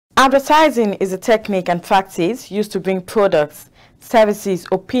Advertising is a technique and practice used to bring products, services,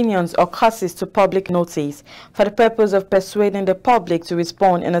 opinions, or causes to public notice for the purpose of persuading the public to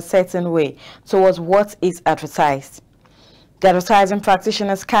respond in a certain way towards what is advertised. The Advertising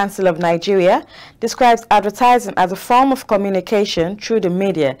Practitioners Council of Nigeria describes advertising as a form of communication through the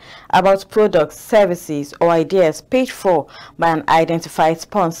media about products, services, or ideas paid for by an identified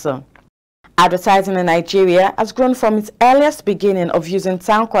sponsor. Advertising in Nigeria has grown from its earliest beginning of using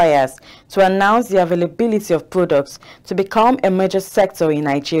town criers to announce the availability of products to become a major sector in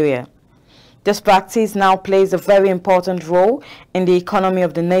Nigeria. This practice now plays a very important role in the economy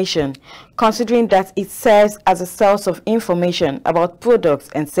of the nation, considering that it serves as a source of information about products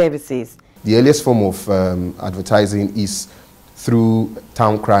and services. The earliest form of advertising is through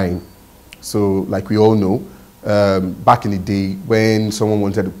town crying. So, like we all know, back in the day when someone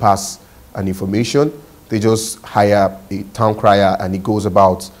wanted to pass an information, they just hire a town crier and he goes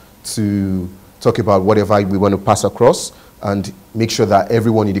about to talk about whatever we want to pass across and make sure that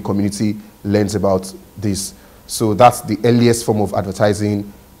everyone in the community learns about this. So that's the earliest form of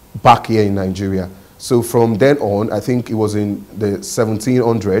advertising back here in Nigeria. So from then on, I think it was in the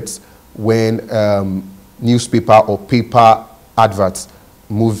 1700s when newspaper or paper adverts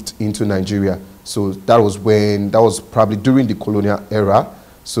moved into Nigeria. So that was probably during the colonial era.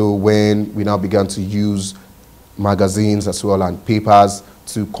 So when we now began to use magazines as well and papers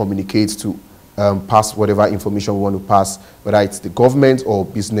to communicate, to pass whatever information we want to pass, whether it's the government or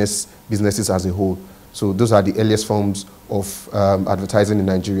businesses as a whole. So those are the earliest forms of advertising in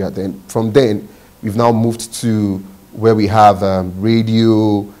Nigeria. Then from then, we've now moved to where we have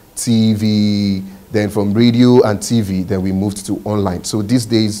radio, TV. Then from radio and TV, then we moved to online. So these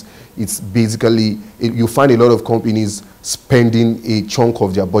days, it's basically, you find a lot of companies spending a chunk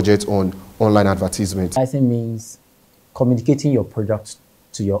of their budget on online advertisements. Advertising means communicating your product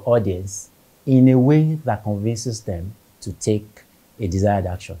to your audience in a way that convinces them to take a desired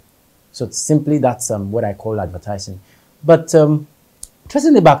action. So simply, that's what I call advertising. But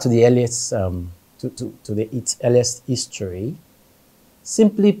tracing it back to the earliest, its earliest history,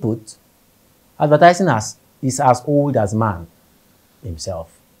 simply put, advertising is as old as man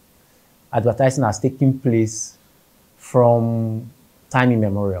himself. Advertising has taken place from time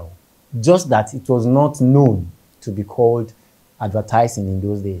immemorial, just that it was not known to be called advertising in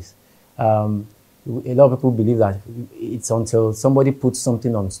those days. A lot of people believe that it's until somebody puts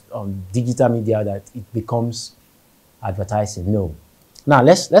something on digital media that it becomes advertising. No. Now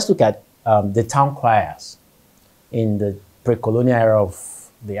let's look at the town criers in the pre-colonial era of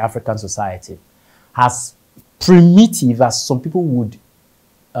the African society. As primitive as some people would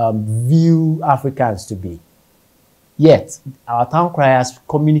view Africans to be, yet our town criers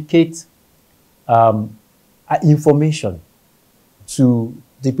communicate information to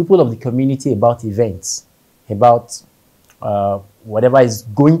the people of the community about events, about whatever is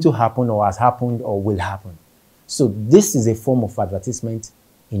going to happen or has happened or will happen. So this is a form of advertisement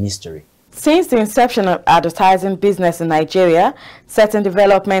in history. Since the inception of advertising business in Nigeria, certain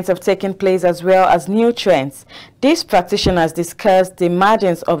developments have taken place as well as new trends. These practitioners discussed the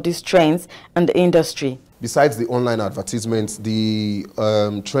emergence of these trends in the industry. Besides the online advertisements, the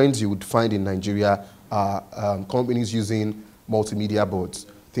trends you would find in Nigeria are companies using multimedia boards.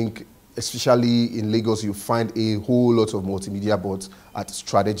 I think especially in Lagos, you find a whole lot of multimedia boards at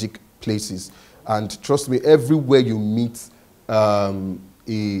strategic places. And trust me, everywhere you meet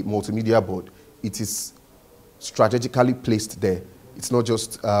a multimedia board, it is strategically placed there. It's not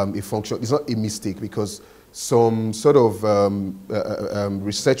just a function, it's not a mistake, because some sort of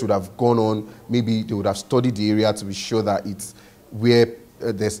research would have gone on. Maybe they would have studied the area to be sure that it's where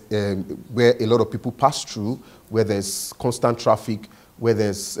where a lot of people pass through, where there's constant traffic, where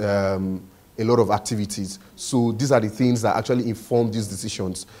there's a lot of activities. So these are the things that actually inform these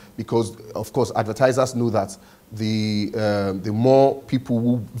decisions, because of course advertisers know that the more people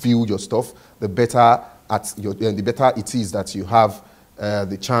who view your stuff, the better the better it is that you have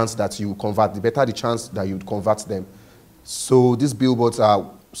the chance that you convert, the better the chance that you convert them. So these billboards are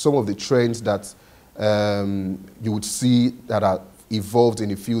some of the trends that you would see that are evolved in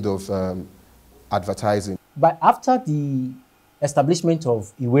the field of advertising. But after the establishment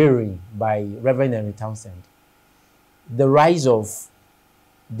of Iweroyin by Reverend Henry Townsend, the rise of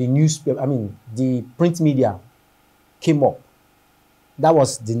the newspaper, the print media came up. That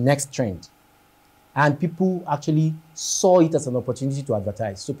was the next trend. And people actually saw it as an opportunity to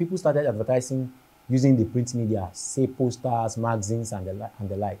advertise. So people started advertising using the print media, say posters, magazines, and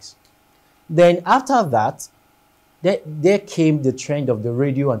the likes. Then after that, there came the trend of the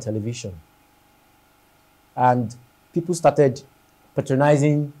radio and television. And people started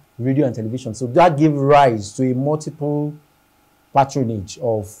patronizing radio and television. So that gave rise to a multiple patronage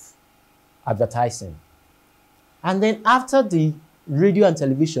of advertising. And then after the radio and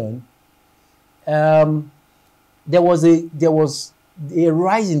television, there was a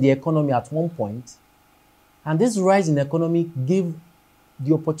rise in the economy at one point, and this rise in the economy gave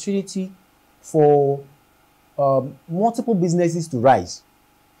the opportunity for multiple businesses to rise.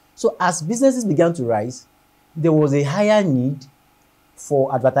 So as businesses began to rise, there was a higher need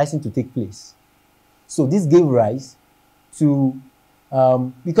for advertising to take place. So this gave rise to,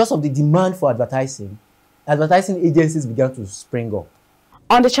 because of the demand for advertising agencies began to spring up.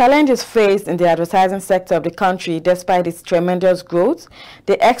 On the challenges faced in the advertising sector of the country despite its tremendous growth,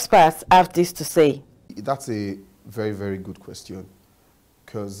 the experts have this to say. That's a very, very good question,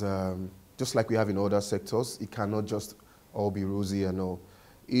 because just like we have in other sectors, it cannot just all be rosy and all.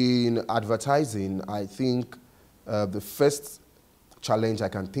 In advertising, I think the first challenge I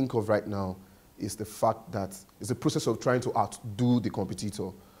can think of right now is the fact that it's a process of trying to outdo the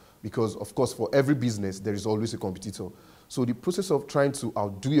competitor, because of course for every business there is always a competitor. So the process of trying to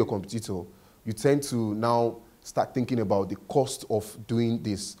outdo your competitor, you tend to now start thinking about the cost of doing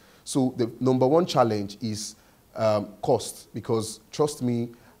this. So the number one challenge is cost, because trust me,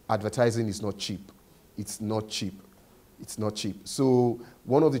 advertising is not cheap. It's not cheap. It's not cheap. So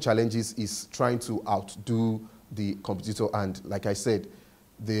one of the challenges is trying to outdo the competitor, and like I said,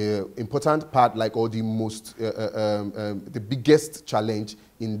 the important part, like, or the most, the biggest challenge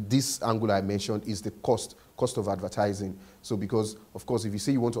in this angle I mentioned is the cost of advertising. So because, of course, if you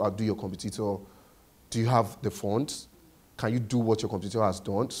say you want to outdo your competitor, do you have the funds? Can you do what your competitor has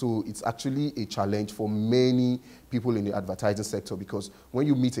done? So it's actually a challenge for many people in the advertising sector, because when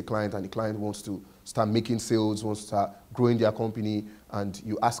you meet a client and the client wants to start making sales, wants to start growing their company, and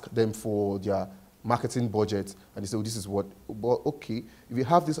you ask them for their marketing budget, and they say, oh, this is what, well, okay, if you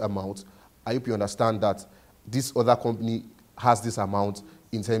have this amount, I hope you understand that this other company has this amount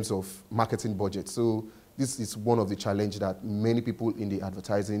in terms of marketing budget. So this is one of the challenges that many people in the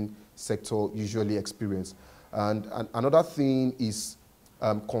advertising sector usually experience. And another thing is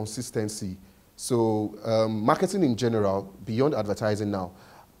consistency. So marketing in general, beyond advertising now,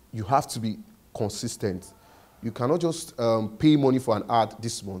 you have to be consistent. You cannot just pay money for an ad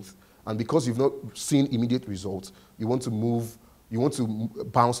this month, and because you've not seen immediate results, you want to move, you want to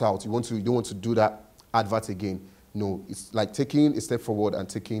bounce out, you don't want to do that advert again. No, it's like taking a step forward and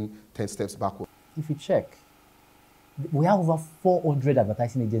taking 10 steps backward. If you check, we have over 400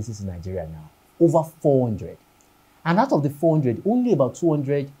 advertising agencies in Nigeria now. Over 400. And out of the 400, only about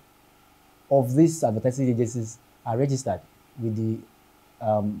 200 of these advertising agencies are registered with the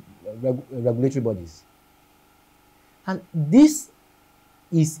regulatory bodies. And this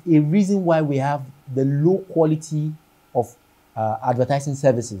is a reason why we have the low quality of advertising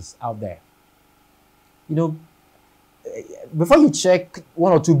services out there. You know, before you check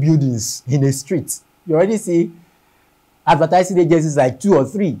one or two buildings in a street, you already see advertising agencies like 2 or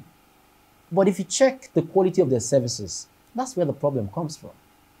 3. But if you check the quality of their services, that's where the problem comes from.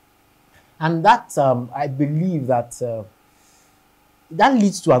 And that, I believe that that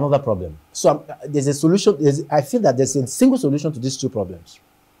leads to another problem. So there's a solution. I feel that there's a single solution to these two problems.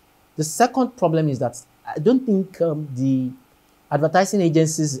 The second problem is that I don't think the advertising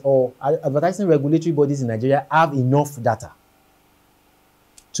agencies or advertising regulatory bodies in Nigeria have enough data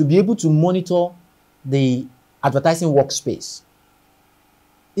to be able to monitor the advertising workspace.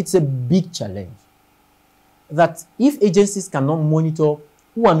 It's a big challenge. That if agencies cannot monitor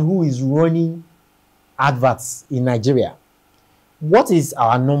who and who is running adverts in Nigeria, what is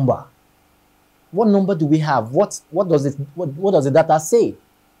our number? What number do we have? What does the data say?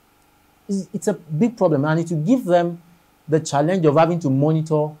 It's a big problem, and it will give them the challenge of having to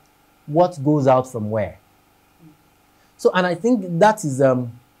monitor what goes out from where. So, and I think that is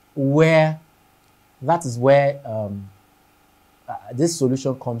where this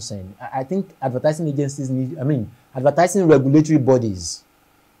solution comes in. I think advertising agencies advertising regulatory bodies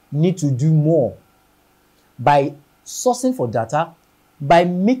need to do more by sourcing for data, by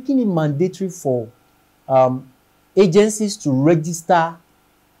making it mandatory for agencies to register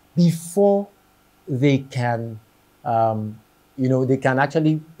before they can, they can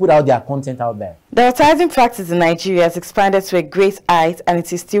actually put out their content out there. The advertising practice in Nigeria has expanded to a great height, and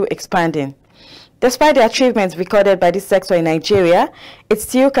it is still expanding. Despite the achievements recorded by this sector in Nigeria, it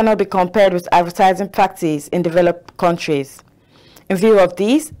still cannot be compared with advertising practice in developed countries. In view of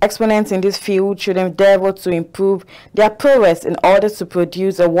this, exponents in this field should endeavor to improve their progress in order to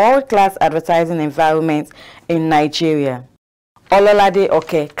produce a world-class advertising environment in Nigeria. Ololade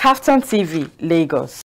Oke, KAFTAN TV, Lagos.